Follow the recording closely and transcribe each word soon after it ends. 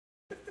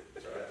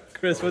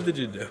Chris, what did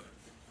you do?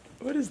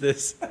 What is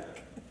this?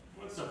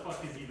 What the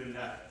fuck is even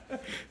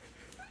that?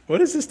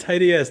 What is this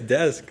tiny ass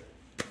desk?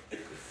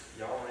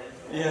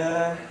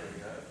 Yeah.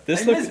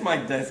 This I miss my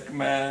desk,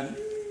 man.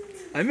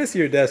 I miss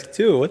your desk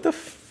too. What the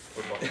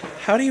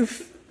how do you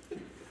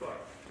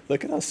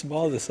look at how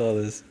small this all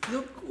is.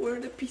 Look where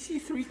the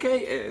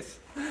PC3K is.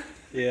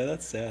 Yeah,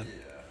 that's sad.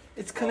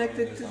 It's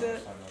connected to the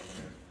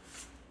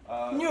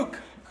Nuke.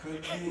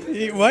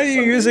 Why are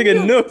you using a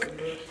Nook?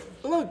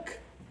 Look,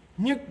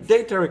 Nuke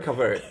data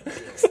recovery.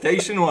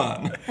 Station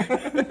 1.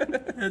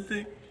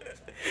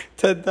 $10,000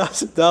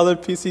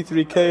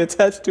 PC3K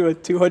attached to a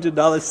 $200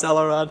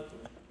 Celeron.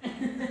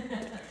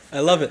 I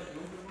love it.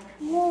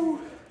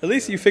 At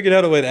least you figured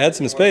out a way to add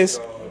some space.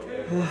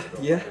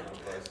 Yeah.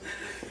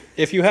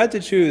 If you had to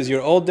choose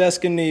your old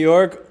desk in New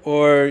York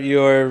or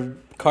your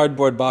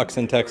cardboard box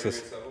in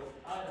Texas?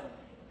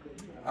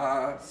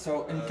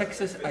 So in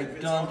Texas, I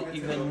don't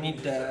even need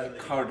the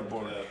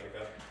cardboard.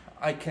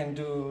 I can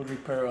do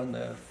repair on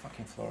the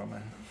fucking floor,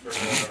 man.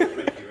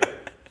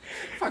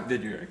 Fuck New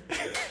York.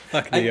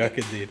 Fuck New York,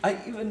 indeed. I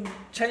even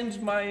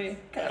changed my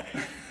cap.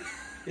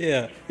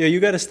 Yeah, you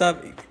gotta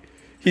stop.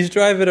 He's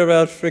driving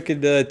around frickin'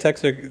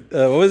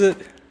 what was it?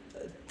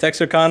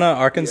 Texarkana,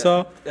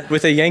 Arkansas,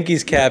 with a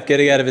Yankees cap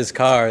getting out of his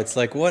car. It's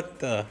like, what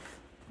the?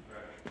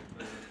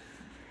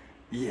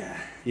 Yeah.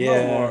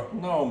 Yeah.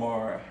 No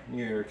more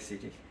New York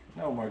City.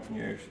 No more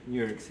New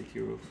York City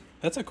rules.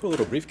 That's a cool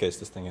little briefcase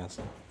this thing has.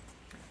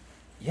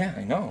 Yeah,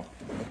 I know.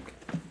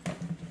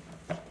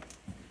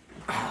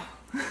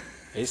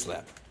 A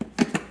slap.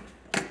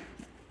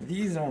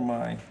 These are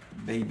my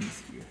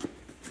babies here.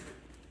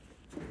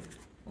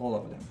 All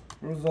of them.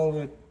 Resolve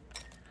it.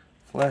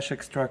 Flash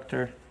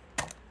extractor.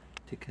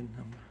 Ticket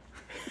number.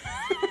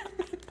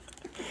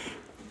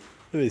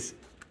 Let me see.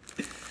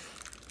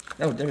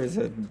 Oh, there is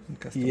a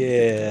custom.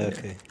 Yeah,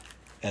 okay.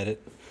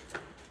 Edit.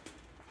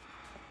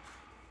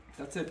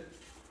 That's it.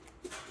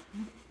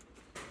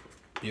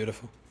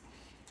 Beautiful.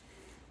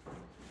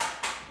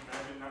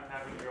 Imagine not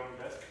having your own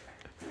desk.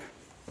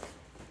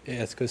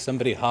 Yeah, it's because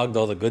somebody hogged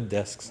all the good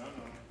desks. No.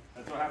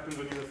 That's what happens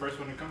when you're the first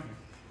one to come here.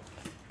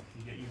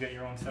 You get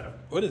your own setup.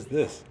 What is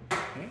this?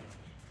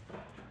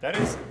 That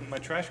is my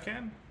trash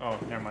can? Oh,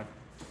 never mind.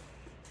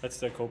 That's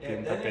the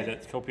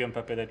copium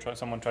pepe that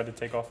someone tried to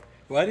take off.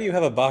 Why do you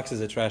have a box as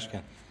a trash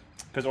can?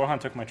 Because Orhan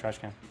took my trash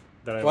can.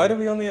 Why do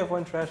we only have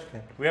one trash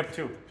can? We have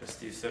two. Just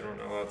Steve said we're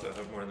not allowed to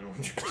have more than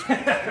one trash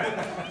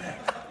can.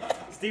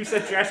 Steve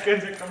said trash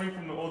cans are coming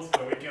from the old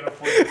store. We can't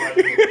afford to buy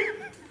new.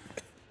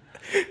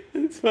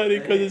 It's funny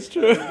because it's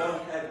true. You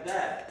don't have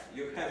that.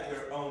 You have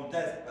your own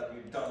desk, but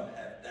you don't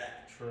have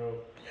that. True.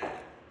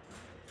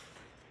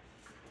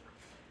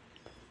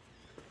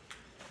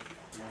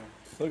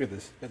 Look at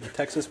this. Got the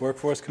Texas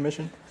Workforce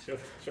Commission. Show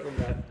them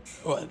that.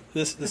 What?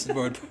 This is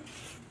board.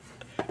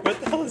 What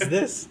the hell is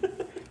this?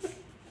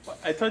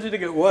 I told you to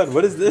get one.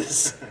 What is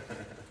this?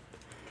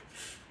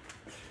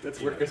 That's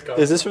workers' comp.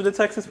 Is this from the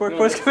Texas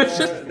Workforce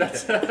Commission?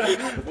 That's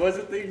what was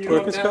it thing you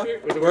Workers' don't have comp?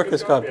 here? Was it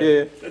Workers' comp,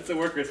 yeah. That's a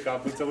workers'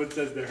 comp when someone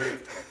says they're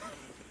hurt.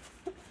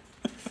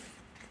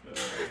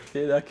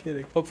 Yeah, not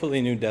kidding.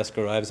 Hopefully new desk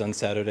arrives on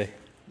Saturday.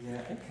 Yeah,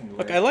 I can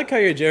Look, wait. I like how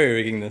you're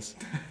jerry-rigging this.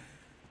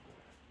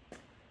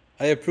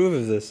 I approve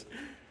of this.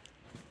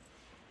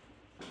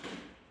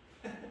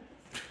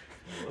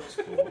 Looks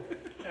cool.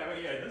 Yeah,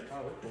 it does kind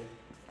of look cool.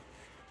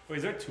 Wait,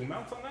 is there two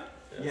mounts on that?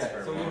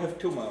 Yeah, so you have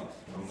two mounts.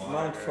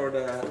 Mount for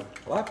the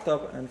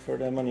laptop and for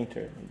the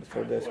monitor.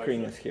 For the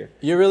screen is here.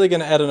 You're really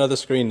going to add another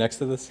screen next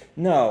to this?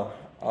 No,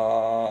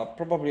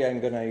 probably I'm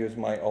gonna use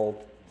my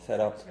old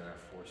setup. It's gonna have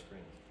 4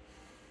 screens.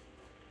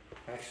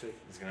 Actually,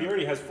 It's he gonna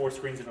already has 4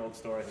 screens in old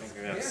store, I It's think.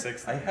 gonna have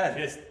 6. I had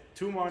He has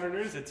 2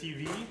 monitors, a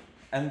TV,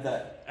 and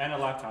that. and a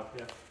laptop.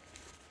 Yeah.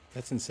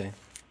 That's insane.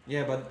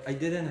 Yeah, but I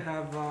didn't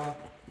have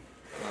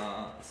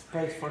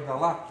space for the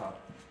laptop,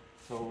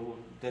 so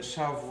the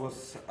shelf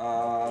was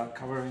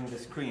covering the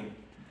screen.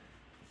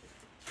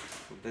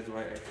 So that's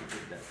why I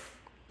figured that.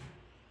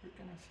 Where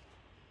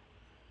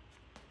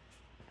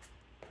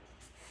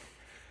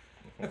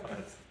can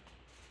I see?